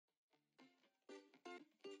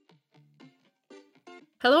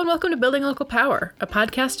Hello and welcome to Building Local Power, a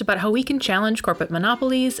podcast about how we can challenge corporate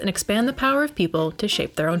monopolies and expand the power of people to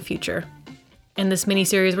shape their own future. In this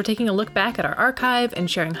mini-series, we're taking a look back at our archive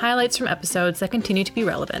and sharing highlights from episodes that continue to be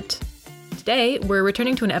relevant. Today, we're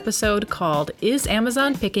returning to an episode called Is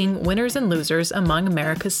Amazon Picking Winners and Losers Among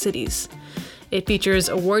America's Cities? It features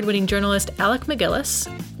award-winning journalist Alec MacGillis,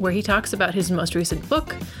 where he talks about his most recent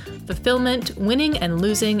book, Fulfillment, Winning and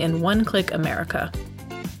Losing in One-Click America.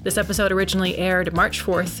 This episode originally aired March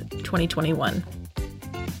 4th, 2021.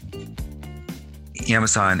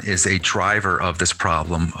 Amazon is a driver of this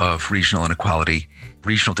problem of regional inequality,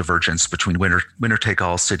 regional divergence between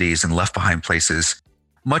winner-take-all cities and left-behind places,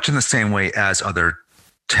 much in the same way as other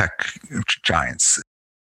tech giants.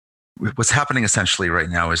 What's happening essentially right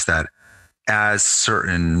now is that as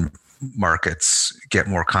certain markets get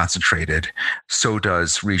more concentrated, so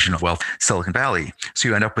does regional wealth, Silicon Valley. So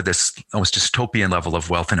you end up with this almost dystopian level of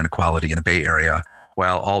wealth and inequality in the Bay Area,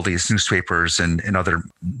 while all these newspapers and other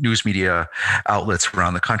news media outlets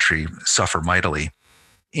around the country suffer mightily.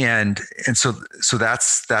 And so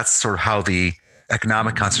that's sort of how the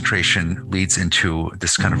economic concentration leads into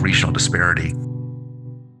this kind of regional disparity.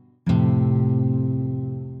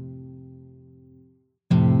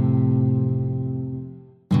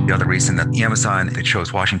 The other reason that Amazon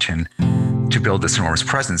chose Washington to build this enormous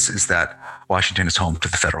presence is that Washington is home to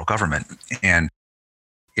the federal government. And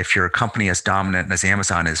if you're a company as dominant as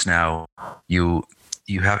Amazon is now, you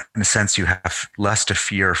have, in a sense, you have less to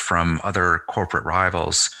fear from other corporate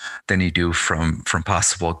rivals than you do from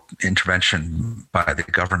possible intervention by the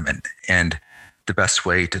government. And the best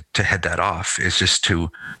way to head that off is just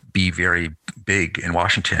to be very big in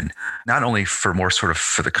Washington, not only for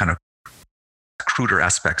the kind of cruder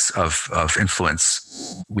aspects of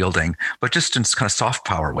influence wielding, but just in kind of soft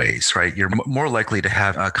power ways, right? You're more likely to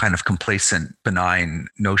have a kind of complacent, benign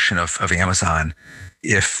notion of Amazon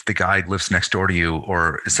if the guy lives next door to you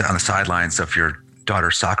or is on the sidelines of your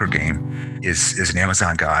daughter's soccer game is an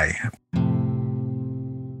Amazon guy.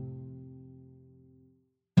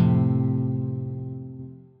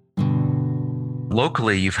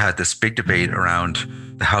 Locally, you've had this big debate around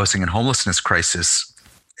the housing and homelessness crisis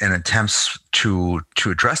and attempts to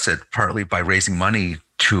address it, partly by raising money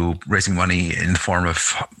in the form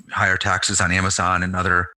of higher taxes on Amazon and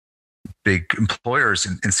other big employers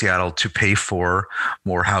in Seattle to pay for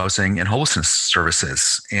more housing and homelessness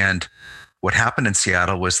services. And what happened in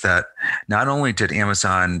Seattle was that not only did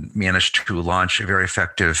Amazon manage to launch a very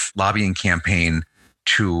effective lobbying campaign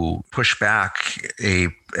to push back a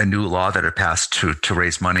new law that had passed to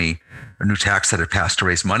raise money, a new tax that had passed to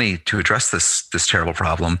raise money to address this terrible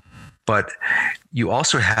problem. But you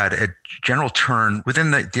also had a general turn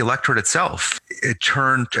within the electorate itself. It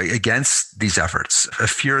turned against these efforts, a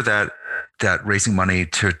fear that raising money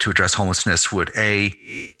to address homelessness would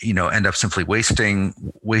end up simply wasting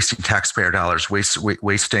taxpayer dollars,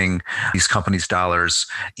 wasting these companies' dollars,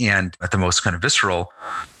 and at the most kind of visceral,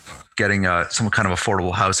 getting some kind of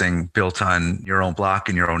affordable housing built on your own block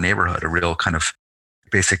in your own neighborhood, a real kind of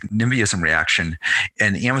basic NIMBYism reaction.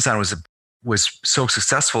 And Amazon was so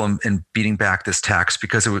successful in beating back this tax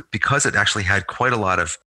because it actually had quite a lot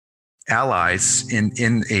of allies in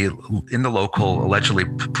the local allegedly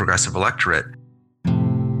progressive electorate.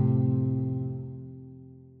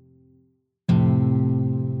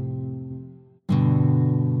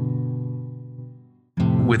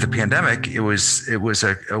 With the pandemic, it was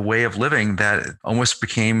a way of living that almost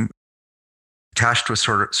became attached to a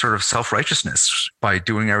sort of self-righteousness. By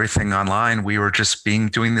doing everything online, we were just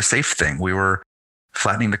doing the safe thing. We were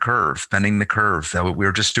flattening the curve, bending the curve. That we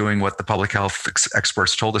were just doing what the public health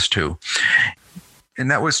experts told us to. And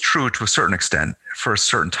that was true to a certain extent for a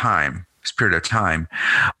certain period of time.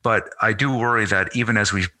 But I do worry that even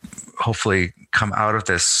as we hopefully come out of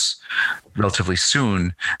this relatively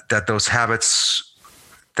soon, that those habits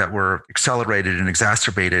that were accelerated and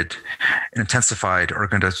exacerbated and intensified are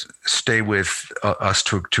going to stay with us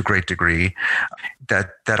to a great degree.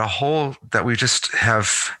 That we just are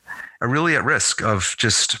really at risk of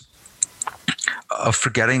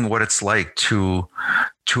forgetting what it's like to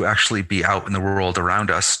actually be out in the world around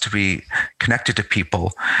us, to be connected to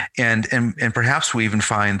people, and perhaps we even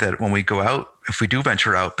find that when we go out, if we do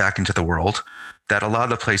venture out back into the world, that a lot of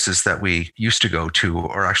the places that we used to go to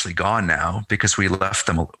are actually gone now because we left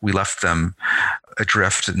them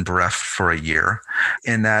adrift and bereft for a year,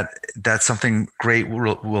 and that's something great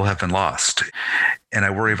will have been lost. And I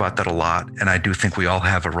worry about that a lot, and I do think we all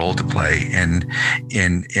have a role to play in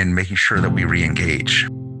making sure that we re-engage.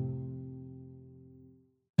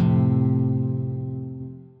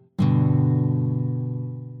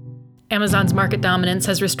 Amazon's market dominance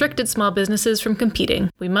has restricted small businesses from competing.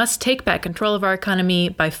 We must take back control of our economy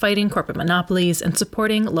by fighting corporate monopolies and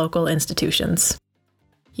supporting local institutions.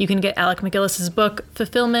 You can get Alec MacGillis's book,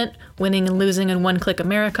 Fulfillment, Winning and Losing in One-Click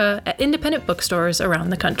America, at independent bookstores around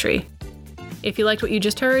the country. If you liked what you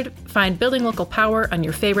just heard, find Building Local Power on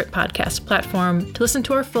your favorite podcast platform to listen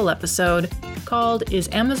to our full episode called Is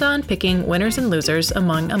Amazon Picking Winners and Losers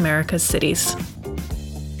Among America's Cities?